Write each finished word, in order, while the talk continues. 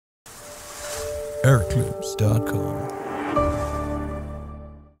Airclips.com.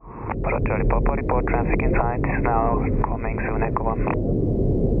 Charlie Papa, report traffic inside is now coming soon, Echo 1.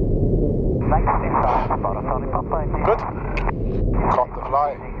 Next inside, Charlie Papa. Good. Caught the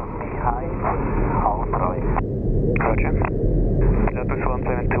fly. Roger. Pilatus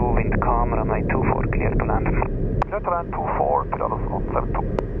 172, wind calm, runway 24, clear to land. Clear to land 24, Pilatus 172.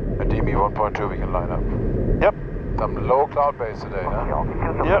 A DME 1.2 we can line up. Yep. Some low cloud base today, huh?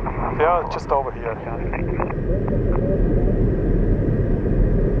 Yep. Yeah, just over here.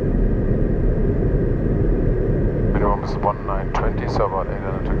 Minimum is 1920, so about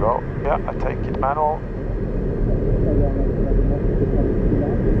 800 to go. Yeah, I take it manual.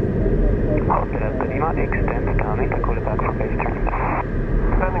 Extend down it, I call it back for base turn.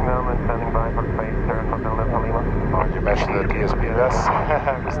 Standing down and standing by for base turn, Hotel Delta Lima. Oh, you mentioned the DSP. Yes,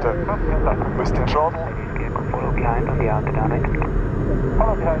 Mr. Throttle. Follow behind on the outer down it.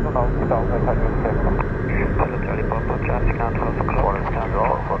 Follow behind on the outer down it, Follow Charlie Papa, traffic now 12 o'clock. 450 to go,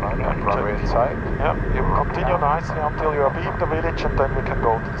 499, runway inside. Yeah, you continue nicely until you are beat the village and then we can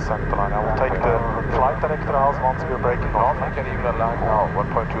go to the center line. I will take the flight director house once we are breaking off. I can even align now.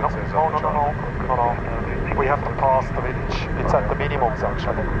 1.2 it says on the chart. No. We have to pass the village. It's at the minimums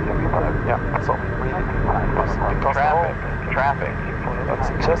actually. Yeah, so really. Because Traffic. That's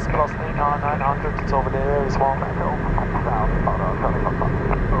just plus 900, it's over there as well.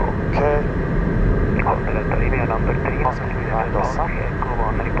 Okay. Bolivia number 3. Must be behind us, huh? Echo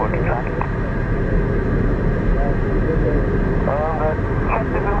 1, report inside.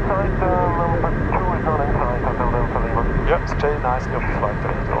 Yep, stay nicely off the flight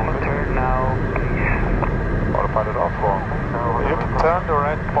director. Turn now, please. Autopilot off for. You can turn the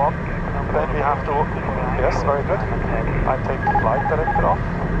red button, then we have to... Yes, very good. I take the flight director off.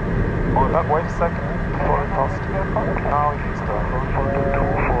 Wait a second before it passes. Now it needs to turn.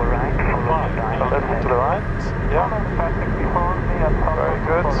 4 right, follow A little bit to the right. Yeah. Very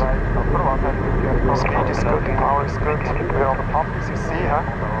good. Speed is good, power is good. We're on the pump, as you see, huh?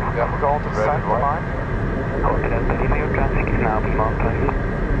 Yeah, we go to the center line. Delta your traffic is now being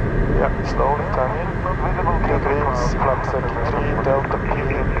Yeah, slowly turn in. Pilgrims, flap 73, Delta P,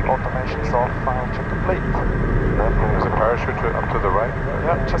 automation is off, final check complete. There's a parachute up to the right.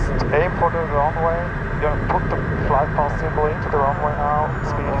 Yeah, just aim for the runway. Yeah, put the flight path symbol into the runway now.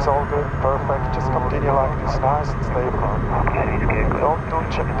 Speed is all good, perfect. Just continue like this, nice and stable.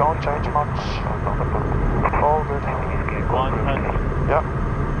 Don't change much. All good. 100. Yeah.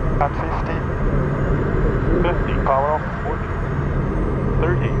 At 50. 50. Power off.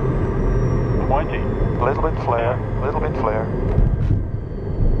 30. 20. Little bit flare.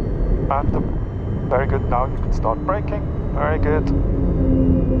 And very good. Now you can start braking. Very good.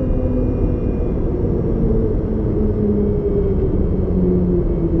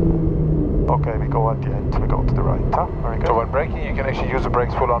 Okay, we go at the end. We go to the right. Huh? Very good. So when braking, you can actually use the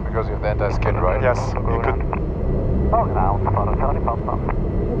brakes full on because you have the anti-skid, right? Yes, you could. Oh, now, follow Charlie Papa.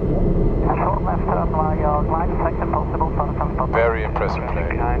 Short left turn by your line, second possible, follow Charlie Papa. Very impressive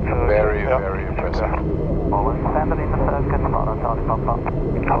plane. Very impressive. Always standard in the circuit, follow Charlie Papa.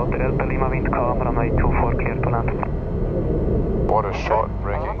 Hotel Delta Lima, wind calm, runway 24, clear to land. What a short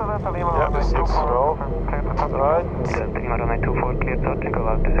braking. Yeah, this is slow. Right. Delta Lima, runway 24, clear, touch and go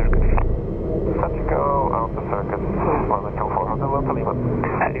out the circuit. Touch and go out the circuit. Runway 24, Hotel Delta Lima.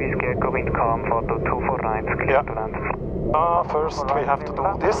 Heavy Scarecrow, wind calm, photo 24 right, clear to land. First we have to do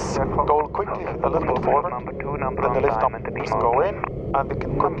this, go quickly a little bit forward, then the lift up, just go in, and we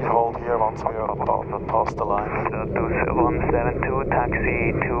can quickly hold here once we are past the line. Pilatus 172,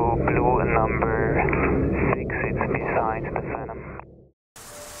 taxi to blue number 6, it's beside the Phantom.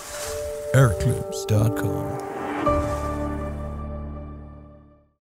 Airclips.com.